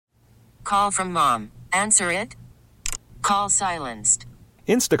call from mom. Answer it. Call silenced.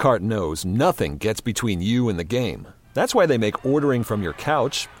 Instacart knows nothing gets between you and the game. That's why they make ordering from your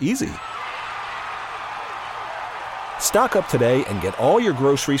couch easy. Stock up today and get all your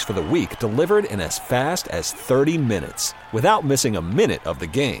groceries for the week delivered in as fast as 30 minutes without missing a minute of the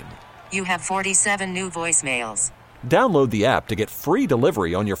game. You have 47 new voicemails. Download the app to get free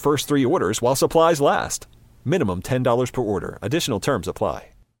delivery on your first 3 orders while supplies last. Minimum $10 per order. Additional terms apply.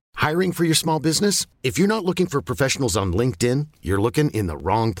 Hiring for your small business? If you're not looking for professionals on LinkedIn, you're looking in the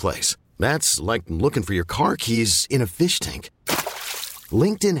wrong place. That's like looking for your car keys in a fish tank.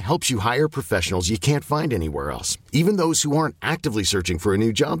 LinkedIn helps you hire professionals you can't find anywhere else, even those who aren't actively searching for a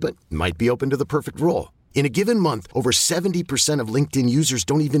new job but might be open to the perfect role. In a given month, over 70% of LinkedIn users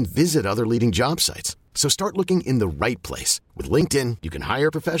don't even visit other leading job sites. So start looking in the right place. With LinkedIn, you can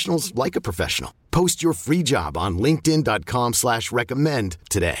hire professionals like a professional. Post your free job on linkedin.com/recommend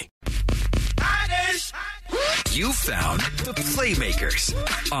today. You found the Playmakers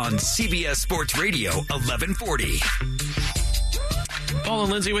on CBS Sports Radio 1140. Paul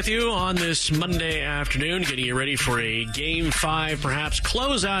and Lindsay with you on this Monday afternoon, getting you ready for a Game 5, perhaps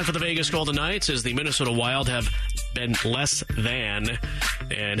closeout for the Vegas Golden Knights, as the Minnesota Wild have been less than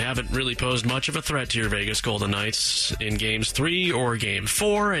and haven't really posed much of a threat to your Vegas Golden Knights in Games 3 or Game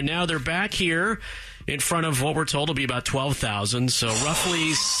 4, and now they're back here in front of what we're told will be about 12,000, so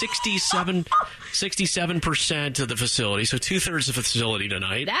roughly 67% of the facility, so two-thirds of the facility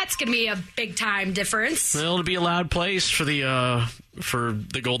tonight. That's going to be a big-time difference. Well, it'll be a loud place for the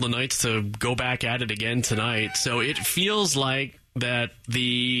Golden Knights to go back at it again tonight, so it feels like that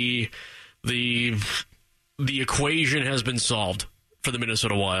the equation has been solved for the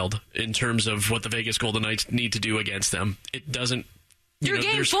Minnesota Wild in terms of what the Vegas Golden Knights need to do against them. It doesn't... Through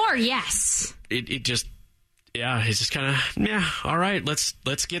Game 4, yes. It's just kind of, all right, let's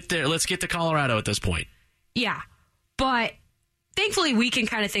get there. Let's get to Colorado at this point. Yeah, but thankfully we can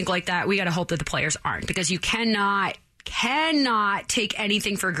kind of think like that. We got to hope that the players aren't, because you cannot take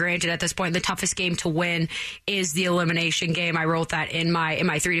anything for granted at this point. The toughest game to win is the elimination game. I wrote that in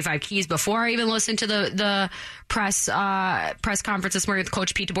my 3 to 5 keys before I even listened to the press conference this morning with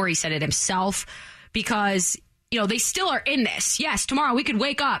Coach Pete DeBoer. He said it himself, because they still are in this. Yes, tomorrow we could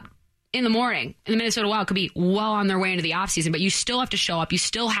wake up in the morning and the Minnesota Wild could be well on their way into the offseason, but you still have to show up. You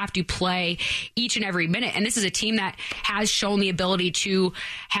still have to play each and every minute. And this is a team that has shown the ability to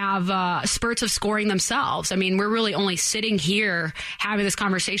have spurts of scoring themselves. I mean, we're really only sitting here having this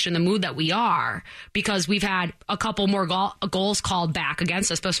conversation in the mood that we are because we've had a couple more goals called back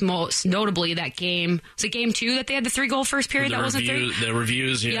against us, but most notably that game. Was it Game 2 that they had the 3-goal first period? That wasn't 3? The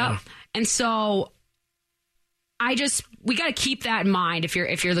reviews, yeah. Yep. And so... we got to keep that in mind if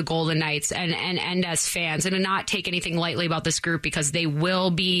you're the Golden Knights and as fans, and to not take anything lightly about this group, because they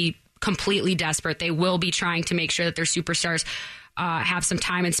will be completely desperate. They will be trying to make sure that their superstars have some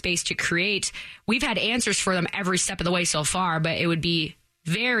time and space to create. We've had answers for them every step of the way so far, but it would be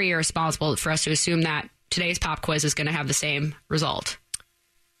very irresponsible for us to assume that today's pop quiz is going to have the same result.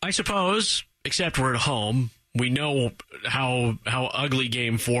 I suppose, except we're at home. We know how ugly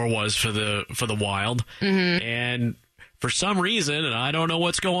Game 4 was for the Wild, and for some reason, and I don't know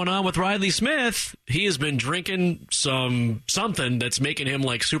what's going on with Riley Smith, he has been drinking something that's making him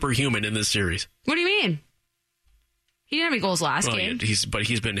like superhuman in this series. What do you mean? He didn't have any goals last game. But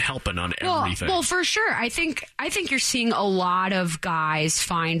he's been helping on everything. Well, for sure. I think you're seeing a lot of guys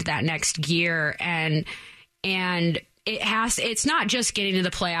find that next gear, and it's not just getting to the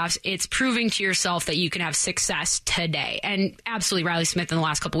playoffs, it's proving to yourself that you can have success today. And absolutely, Riley Smith in the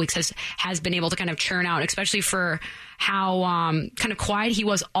last couple of weeks has been able to kind of churn out, especially for how kind of quiet he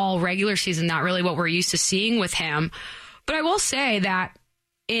was all regular season, not really what we're used to seeing with him. But I will say that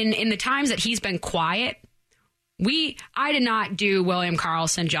in the times that he's been quiet, I did not do William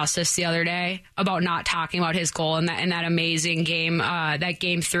Karlsson justice the other day about not talking about his goal in that amazing game, that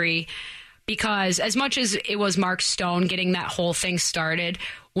Game 3. Because as much as it was Mark Stone getting that whole thing started,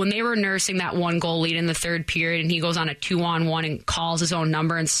 when they were nursing that 1-goal lead in the third period and he goes on a 2-on-1 and calls his own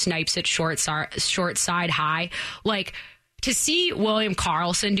number and snipes it short side high, like, to see William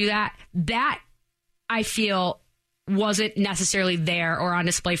Karlsson do that I feel wasn't necessarily there or on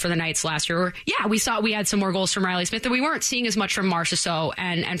display for the Knights last year. Or, yeah, we had some more goals from Riley Smith, but we weren't seeing as much from Marchessault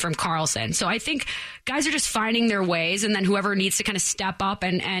and from Karlsson. So I think guys are just finding their ways, and then whoever needs to kind of step up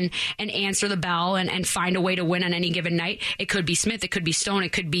and answer the bell and find a way to win on any given night. It could be Smith, it could be Stone,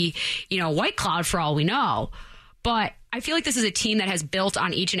 it could be, White Cloud for all we know. But I feel like this is a team that has built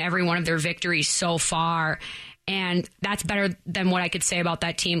on each and every one of their victories so far. And that's better than what I could say about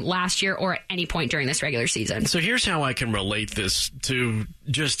that team last year or at any point during this regular season. So here's how I can relate this to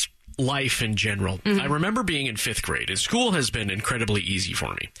just life in general. I remember being in 5th grade, and school has been incredibly easy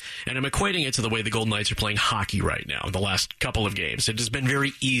for me. And I'm equating it to the way the Golden Knights are playing hockey right now, the last couple of games. It has been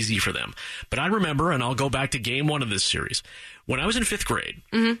very easy for them. But I remember, and I'll go back to game 1 of this series, when I was in 5th grade,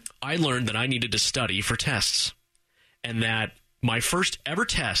 I learned that I needed to study for tests. And that my first ever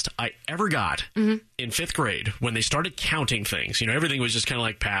test I ever got in 5th grade, when they started counting things, everything was just kind of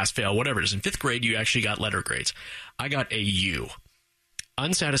like pass, fail, whatever it is. In 5th grade, you actually got letter grades. I got a U.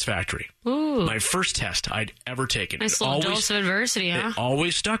 Unsatisfactory. Ooh. My first test I'd ever taken. Nice little dose of adversity, huh? It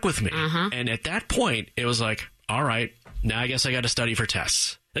always stuck with me. And at that point, it was like, all right, now I guess I got to study for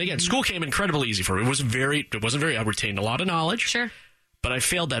tests. And again, school came incredibly easy for me. It wasn't very, I retained a lot of knowledge. Sure. But I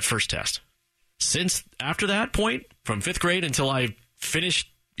failed that first test. Since after that point, from 5th grade until I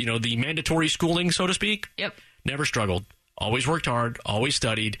finished, the mandatory schooling, so to speak, never struggled. Always worked hard, always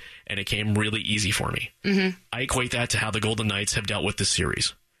studied, and it came really easy for me. I equate that to how the Golden Knights have dealt with this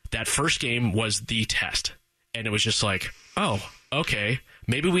series. That first game was the test, and it was just like, oh, okay,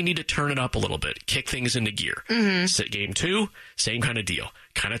 maybe we need to turn it up a little bit, kick things into gear. Game 2, same kind of deal.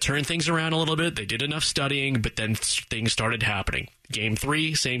 Kind of turn things around a little bit. They did enough studying, but then things started happening. Game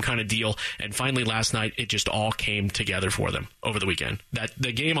 3, same kind of deal. And finally last night, it just all came together for them over the weekend.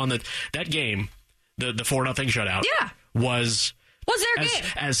 The game, the 4-0 shutout was their game.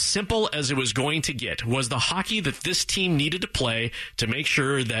 As simple as it was going to get. Was the hockey that this team needed to play to make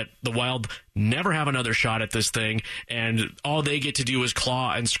sure that the Wild never have another shot at this thing, and all they get to do is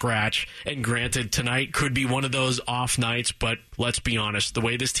claw and scratch. And granted, tonight could be one of those off nights, but let's be honest, the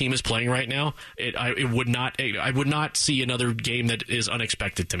way this team is playing right now, I would not see another game that is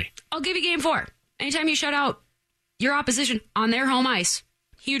unexpected to me. I'll give you game 4. Anytime you shut out your opposition on their home ice,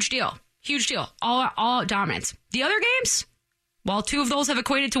 huge deal. Huge deal. All out dominance. The other games, while 2 of those have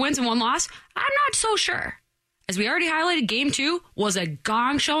equated to wins and 1 loss, I'm not so sure. As we already highlighted, game 2 was a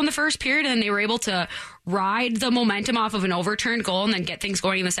gong show in the first period, and they were able to ride the momentum off of an overturned goal and then get things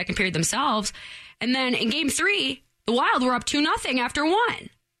going in the second period themselves. And then in game 3, the Wild were up 2-0 after 1.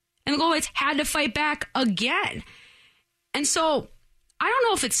 And the Golden Knights had to fight back again. And so I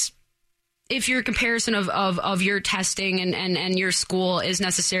don't know if your comparison of your testing and your school is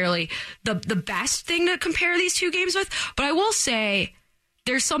necessarily the best thing to compare these 2 games with. But I will say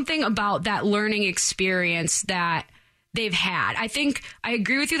there's something about that learning experience that they've had. I think I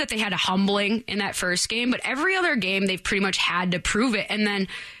agree with you that they had a humbling in that first game, but every other game they've pretty much had to prove it. And then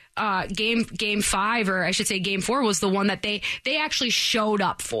game 5, or I should say game 4, was the one that they actually showed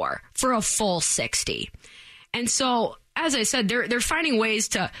up for a full 60. And so, as I said, they're finding ways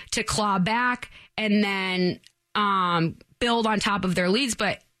to claw back and then build on top of their leads.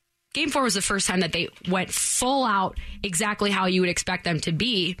 But game 4 was the first time that they went full out exactly how you would expect them to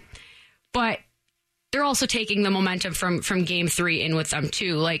be. But they're also taking the momentum from game 3 in with them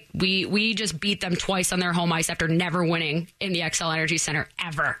too. Like we just beat them twice on their home ice after never winning in the XL Energy Center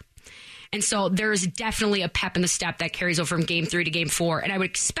ever. And so there's definitely a pep in the step that carries over from game 3 to game 4. And I would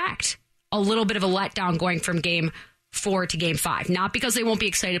expect a little bit of a letdown going from game 4 to game 5. Not because they won't be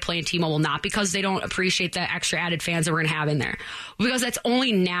excited to play in T-Mobile, not because they don't appreciate the extra added fans that we're going to have in there, because that's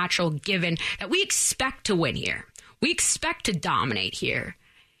only natural given that we expect to win here. We expect to dominate here.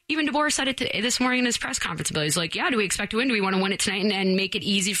 Even DeBoer said it this morning in his press conference. He's like, yeah, do we expect to win? Do we want to win it tonight and make it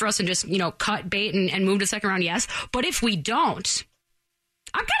easy for us and just, cut bait and move to second round? Yes. But if we don't,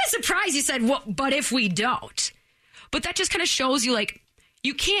 I'm kind of surprised he said, well, but if we don't. But that just kind of shows you,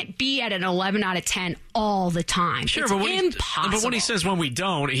 you can't be at an 11 out of 10 all the time. Sure, it's impossible. But when he says when we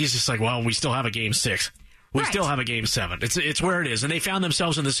don't, he's just like, well, we still have a game 6. We still have a game 7. It's where it is. And they found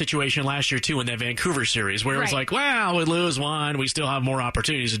themselves in the situation last year, too, in that Vancouver series, where it was like, well, we lose 1. We still have more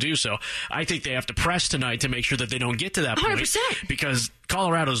opportunities to do so. I think they have to press tonight to make sure that they don't get to that point. 100%. Because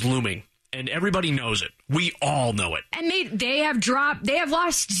Colorado's looming. And everybody knows it. We all know it. And they have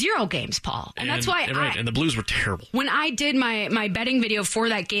lost 0 games, Paul. And that's why and the Blues were terrible. When I did my betting video for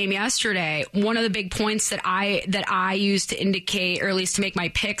that game yesterday, one of the big points that I used to indicate, or at least to make my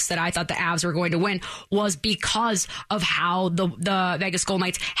picks that I thought the Avs were going to win, was because of how the Vegas Golden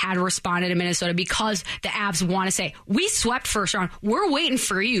Knights had responded in Minnesota, because the Avs want to say, we swept first round. We're waiting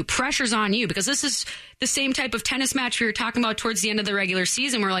for you. Pressure's on you, because this is the same type of tennis match we were talking about towards the end of the regular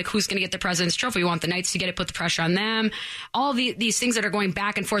season. We're like, who's going to get the President's Trophy? We want the Knights to get it, put the pressure on them. All these things that are going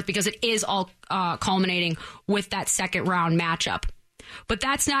back and forth, because it is all culminating with that second round matchup. But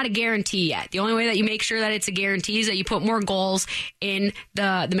that's not a guarantee yet. The only way that you make sure that it's a guarantee is that you put more goals in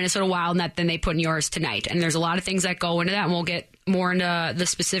the Minnesota Wild net than they put in yours tonight. And there's a lot of things that go into that, and we'll get more into the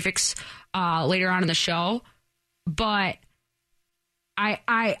specifics later on in the show. But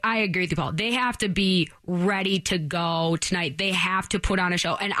I agree with you, Paul. They have to be ready to go tonight. They have to put on a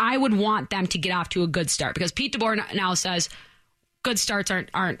show. And I would want them to get off to a good start because Pete DeBoer now says good starts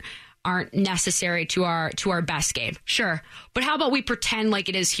aren't necessary to our best game. Sure. But how about we pretend like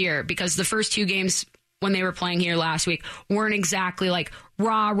it is here? Because the first 2 games when they were playing here last week weren't exactly like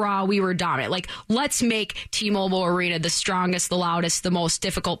rah, we were dominant. Like, let's make T-Mobile Arena the strongest, the loudest, the most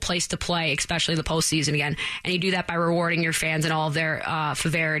difficult place to play, especially in the postseason again. And you do that by rewarding your fans and all of their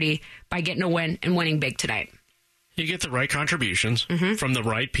severity by getting a win and winning big tonight. You get the right contributions from the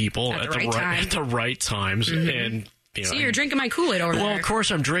right people at the right times. And you're drinking my Kool-Aid over there. Well, of course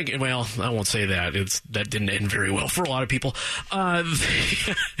I'm drinking. Well, I won't say that. That didn't end very well for a lot of people.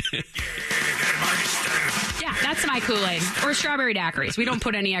 Yeah, that's my Kool-Aid. Or strawberry daiquiris. We don't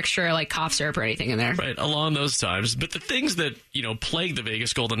put any extra like cough syrup or anything in there. Right, along those times. But the things that, plague the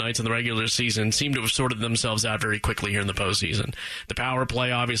Vegas Golden Knights in the regular season seem to have sorted themselves out very quickly here in the postseason. The power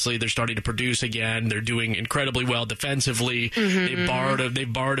play, obviously, they're starting to produce again. They're doing incredibly well defensively. They've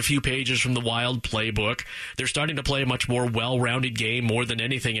borrowed a few pages from the Wild playbook. They're starting to play a much more well-rounded game more than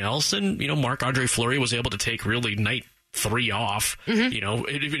anything else. And, Marc-Andre Fleury was able to take really night 3 off.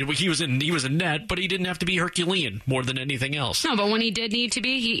 He was in net, but he didn't have to be Herculean more than anything else. No, but when he did need to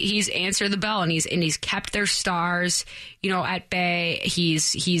be, he's answered the bell and he's kept their stars, at bay.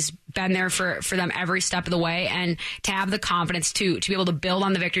 He's been there for them every step of the way, and to have the confidence to be able to build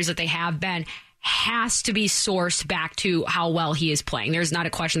on the victories that they have been has to be sourced back to how well he is playing. There's not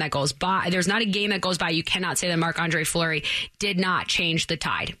a question that goes by. There's not a game that goes by. You cannot say that Marc-Andre Fleury did not change the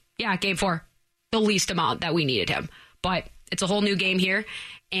tide. Yeah, game 4, the least amount that we needed him. But it's a whole new game here,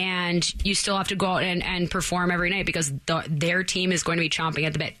 and you still have to go out and perform every night because their team is going to be chomping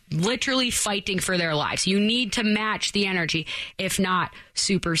at the bit, literally fighting for their lives. You need to match the energy, if not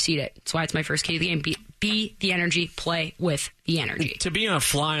supersede it. That's why it's my first key of the game. Be the energy, play with the energy. To be a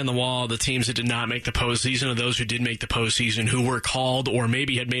fly on the wall, the teams that did not make the postseason, or those who did make the postseason, who were called or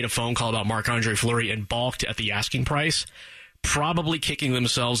maybe had made a phone call about Marc-Andre Fleury and balked at the asking price, probably kicking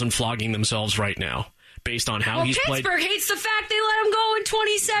themselves and flogging themselves right now. Based on how he's played. Pittsburgh hates the fact they let him go in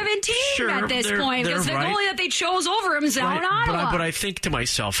 2017 at this point because the goalie that they chose over him is out in Ottawa. But I think to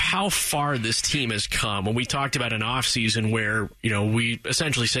myself, how far this team has come. When we talked about an offseason where, we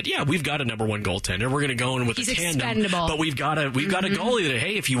essentially said, yeah, we've got a number 1 goaltender. We're going to go in with a tandem. Expendable. But we've got a goalie that,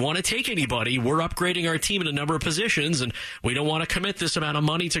 hey, if you want to take anybody, we're upgrading our team in a number of positions, and we don't want to commit this amount of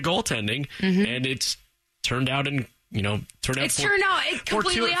money to goaltending. And it's turned out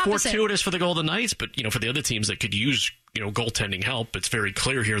completely opposite. Fortuitous for the Golden Knights, but for the other teams that could use goaltending help, it's very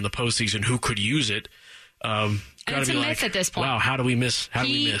clear here in the postseason who could use it. And it's a myth at this point. Wow, how do we miss?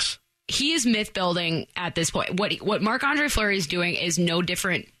 He is myth building at this point. What Marc-Andre Fleury is doing is no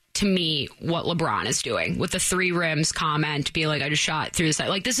different to me what LeBron is doing with the 3 rims comment, being like, I just shot through the side.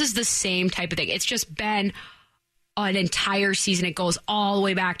 Like, this is the same type of thing. It's just been an entire season. It goes all the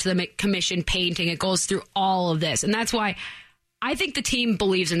way back to the commission painting. It goes through all of this. And that's why I think the team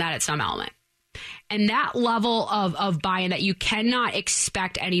believes in that at some element. And that level of buy-in that you cannot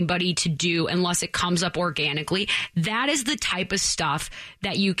expect anybody to do unless it comes up organically, that is the type of stuff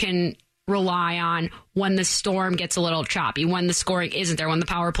that you can rely on when the storm gets a little choppy, when the scoring isn't there, when the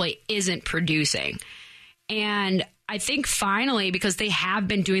power play isn't producing. And I think finally, because they have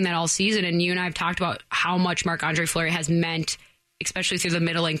been doing that all season, and you and I have talked about how much Marc-Andre Fleury has meant, especially through the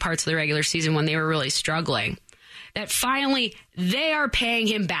middling parts of the regular season when they were really struggling, that finally they are paying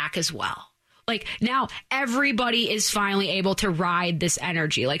him back as well. Like, now everybody is finally able to ride this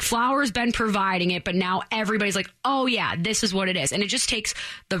energy. Like, Flower's been providing it, but now everybody's like, oh yeah, this is what it is. And it just takes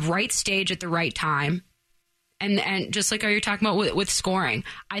the right stage at the right time. And just like how you're talking about with scoring,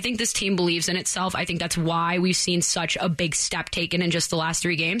 I think this team believes in itself. I think that's why we've seen such a big step taken in just the last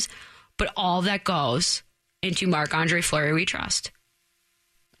 3 games. But all that goes into Marc-Andre Fleury we trust.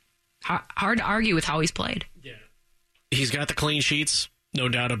 Hard to argue with how he's played. Yeah, he's got the clean sheets. No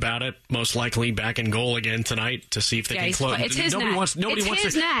doubt about it. Most likely back in goal again tonight to see if they can close. It's his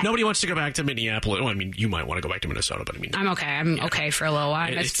net. Nobody wants to go back to Minneapolis. Well, I mean, you might want to go back to Minnesota, but I mean, I'm okay. I'm okay for a little while.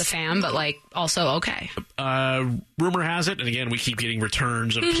 I miss the fam, but also okay. Rumor has it, and again, we keep getting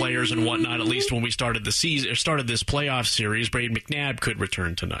returns of players and whatnot. At least when we started the season, started this playoff series, Braden McNabb could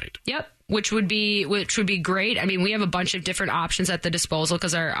return tonight. Yep. Which would be great. I mean, we have a bunch of different options at the disposal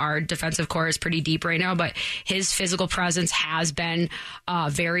because our defensive core is pretty deep right now, but his physical presence has been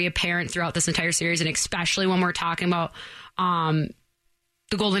very apparent throughout this entire series, and especially when we're talking about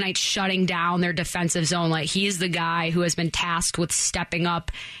the Golden Knights shutting down their defensive zone. Like, he's the guy who has been tasked with stepping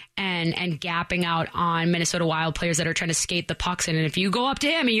up and gapping out on Minnesota Wild players that are trying to skate the pucks in. And if you go up to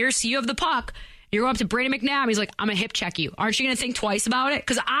him and you have the puck You go up to Brandon McNabb, he's like, I'm going to hip check you. Aren't you going to think twice about it?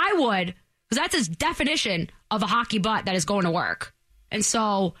 Because I would, because that's his definition of a hockey butt that is going to work. And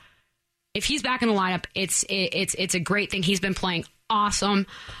so if he's back in the lineup, it's a great thing. He's been playing awesome.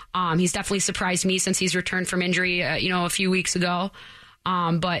 He's definitely surprised me since he's returned from injury, a few weeks ago.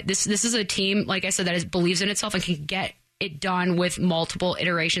 But this is a team, like I said, that believes in itself and can get it done with multiple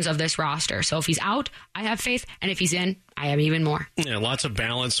iterations of this roster. So if he's out, I have faith, and if he's in, I have even more. Yeah, lots of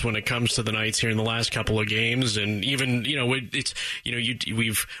balance when it comes to the Knights here in the last couple of games, and even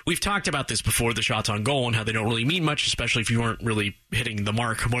we've talked about this before, the shots on goal and how they don't really mean much, especially if you aren't really hitting the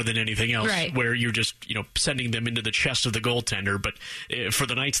mark more than anything else, right, where you're just sending them into the chest of the goaltender. But for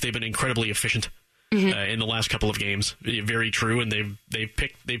the Knights, they've been incredibly efficient. In the last couple of games. Very true, and they've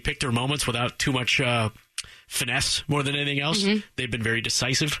picked their moments without too much finesse more than anything else. They've been very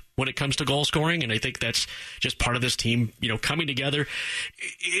decisive when it comes to goal scoring, and I think that's just part of this team, coming together.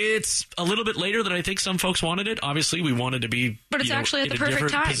 It's a little bit later than I think some folks wanted it. Obviously, we wanted to be, but it's actually at the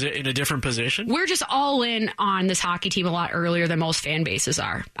perfect time. In a different position. We're just all in on this hockey team a lot earlier than most fan bases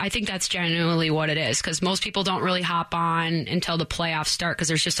are. I think that's genuinely what it is, because most people don't really hop on until the playoffs start, because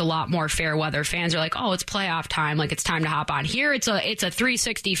there's just a lot more fair weather. Fans are like, oh, it's playoff time, like it's time to hop on. Here, it's a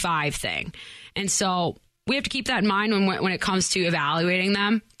 365 thing, and so we have to keep that in mind when it comes to evaluating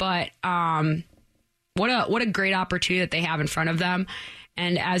them. But what a great opportunity that they have in front of them.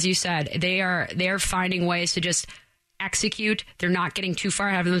 And as you said, they are finding ways to just execute. They're not getting too far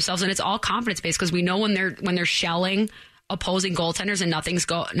ahead of themselves, and it's all confidence based, because we know when they're shelling opposing goaltenders and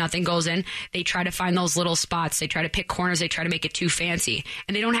nothing goes in, they try to find those little spots. They try to pick corners. They try to make it too fancy,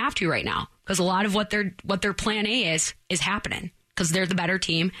 and they don't have to right now, because a lot of what their plan A is happening, because they're the better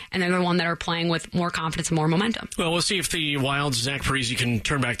team, and they're the one that are playing with more confidence and more momentum. Well, we'll see if the Wild's Zach Parise can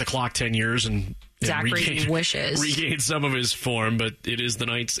turn back the clock 10 years and regain some of his form. But it is the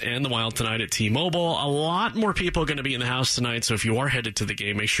Knights and the Wild tonight at T-Mobile. A lot more people are going to be in the house tonight, so if you are headed to the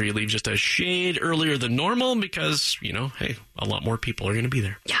game, make sure you leave just a shade earlier than normal, because, hey, a lot more people are going to be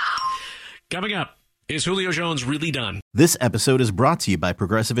there. Yeah. Coming up, is Julio Jones really done? This episode is brought to you by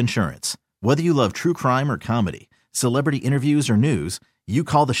Progressive Insurance. Whether you love true crime or comedy, celebrity interviews or news, you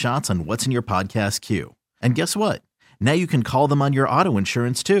call the shots on what's in your podcast queue. And guess what? Now you can call them on your auto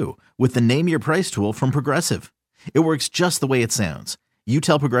insurance too, with the Name Your Price tool from Progressive. It works just the way it sounds. You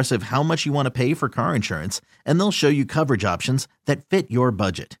tell Progressive how much you want to pay for car insurance, and they'll show you coverage options that fit your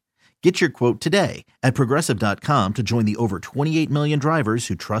budget. Get your quote today at Progressive.com to join the over 28 million drivers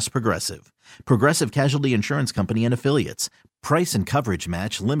who trust Progressive. Progressive Casualty Insurance Company and Affiliates. Price and coverage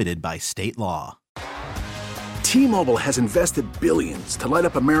match limited by state law. T-Mobile has invested billions to light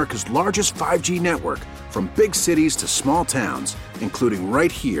up America's largest 5G network, from big cities to small towns, including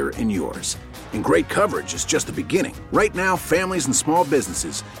right here in yours. And great coverage is just the beginning. Right now, families and small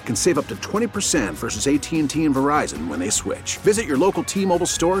businesses can save up to 20% versus AT&T and Verizon when they switch. Visit your local T-Mobile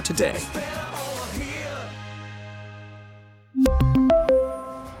store today.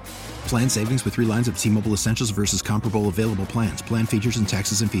 Plan savings with 3 lines of T-Mobile Essentials versus comparable available plans. Plan features and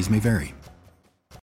taxes and fees may vary.